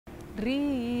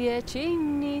Ríe,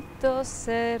 chinito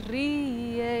se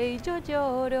ríe y yo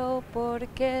lloro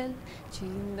porque el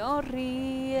chino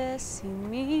ríe sin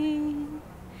mí.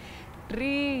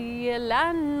 Ríe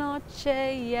la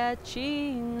noche y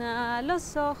achina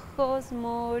los ojos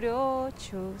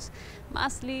morochos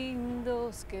más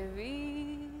lindos que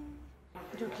vi.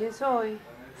 ¿Yo quién soy?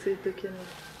 Sí, ¿tú quién eres?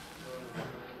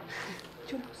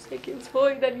 Yo no sé quién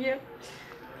soy, Daniel.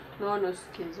 No sé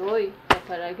quién soy.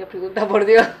 Para que pregunta, por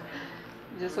Dios.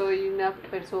 Yo soy una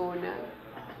persona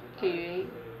que vive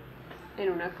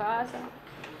en una casa,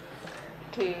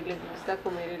 que le gusta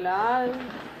comer helado.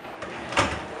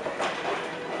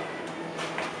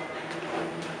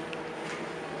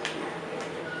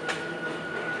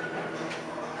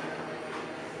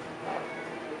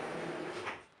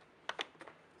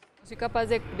 Soy capaz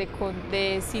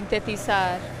de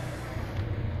sintetizar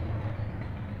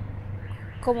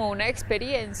como una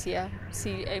experiencia,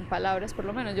 sí, en palabras por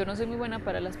lo menos. Yo no soy muy buena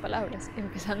para las palabras,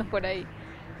 empezando por ahí.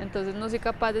 Entonces no soy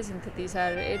capaz de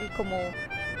sintetizar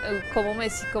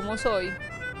cómo soy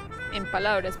en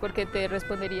palabras, porque te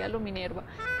respondería lo Minerva,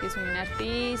 que soy una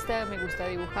artista, me gusta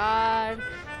dibujar,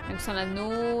 me gustan las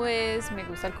nubes, me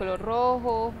gusta el color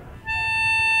rojo.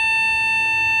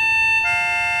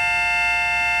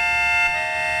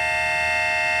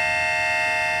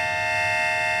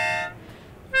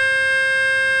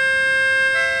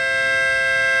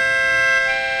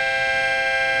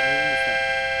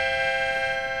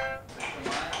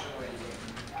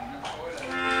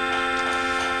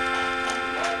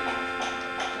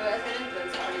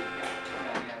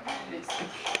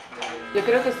 Yo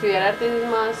creo que estudiar arte es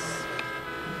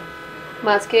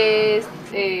más que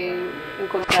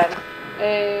encontrar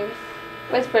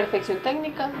pues perfección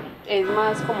técnica, es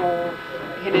más como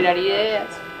generar ideas,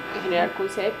 generar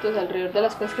conceptos alrededor de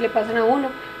las cosas que le pasan a uno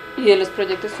y de los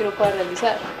proyectos que uno pueda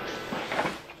realizar.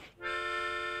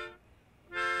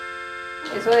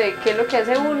 Eso de qué es lo que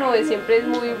hace uno siempre es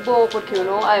muy bobo, porque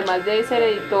uno, además de ser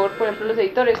editor, por ejemplo los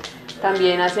editores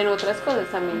también hacen otras cosas,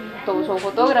 también todos son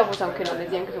fotógrafos, aunque no les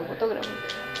digan que son fotógrafos.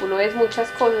 Uno es muchas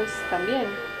cosas también.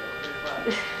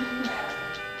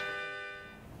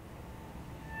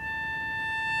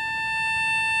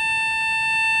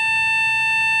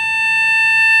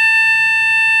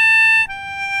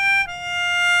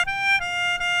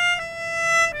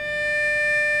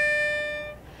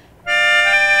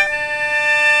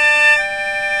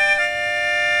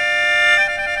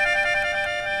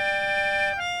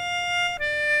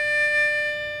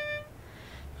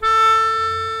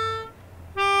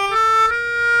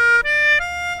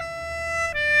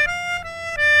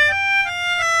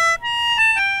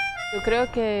 Yo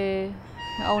creo que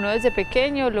a uno desde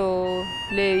pequeño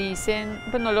le dicen,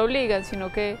 pues no lo obligan,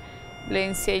 sino que le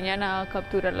enseñan a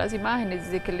capturar las imágenes,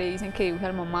 desde que le dicen que dibuje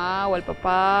al mamá o al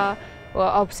papá, o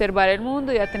a observar el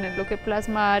mundo y a tenerlo que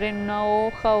plasmar en una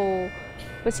hoja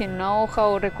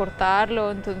o recortarlo.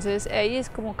 Entonces ahí es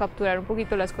como capturar un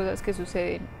poquito las cosas que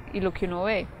suceden y lo que uno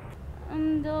ve.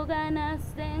 Ando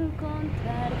ganas de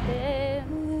encontrarte.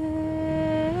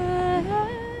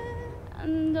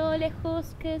 Ando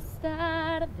lejos que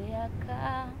estar de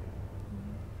acá.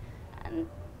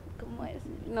 ¿Cómo es?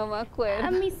 No me acuerdo.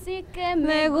 A mí sí que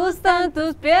Me gustan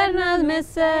tus piernas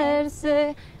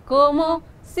mecerse como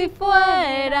si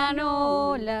fueran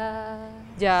olas.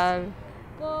 Ya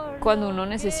cuando uno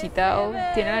necesita o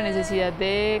tiene la necesidad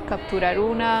de capturar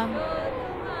una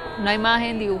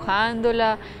imagen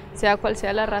dibujándola, sea cual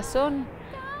sea la razón,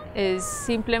 es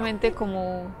simplemente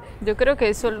como, yo creo que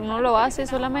eso uno lo hace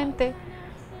solamente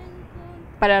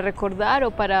para recordar o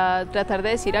para tratar de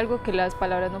decir algo que las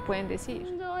palabras no pueden decir.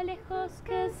 Ando lejos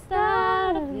que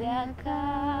estar de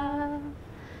acá.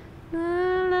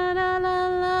 Ando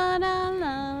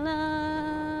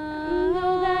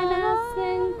ganas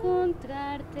de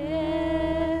encontrarte.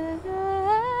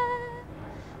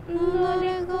 Ando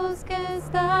lejos que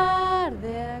estar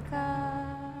de acá.